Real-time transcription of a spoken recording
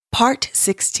Part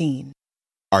 16.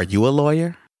 Are you a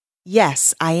lawyer?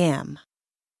 Yes, I am.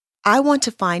 I want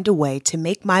to find a way to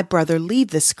make my brother leave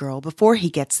this girl before he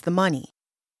gets the money.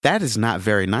 That is not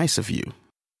very nice of you.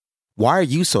 Why are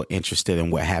you so interested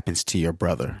in what happens to your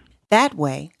brother? That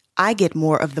way, I get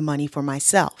more of the money for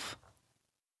myself.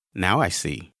 Now I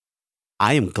see.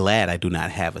 I am glad I do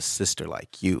not have a sister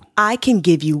like you. I can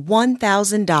give you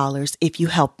 $1,000 if you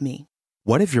help me.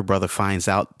 What if your brother finds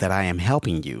out that I am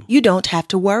helping you? You don't have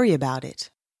to worry about it.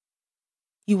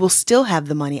 You will still have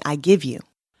the money I give you.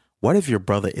 What if your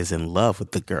brother is in love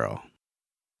with the girl?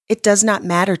 It does not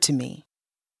matter to me.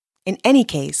 In any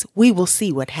case, we will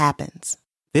see what happens.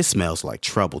 This smells like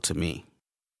trouble to me.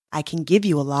 I can give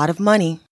you a lot of money.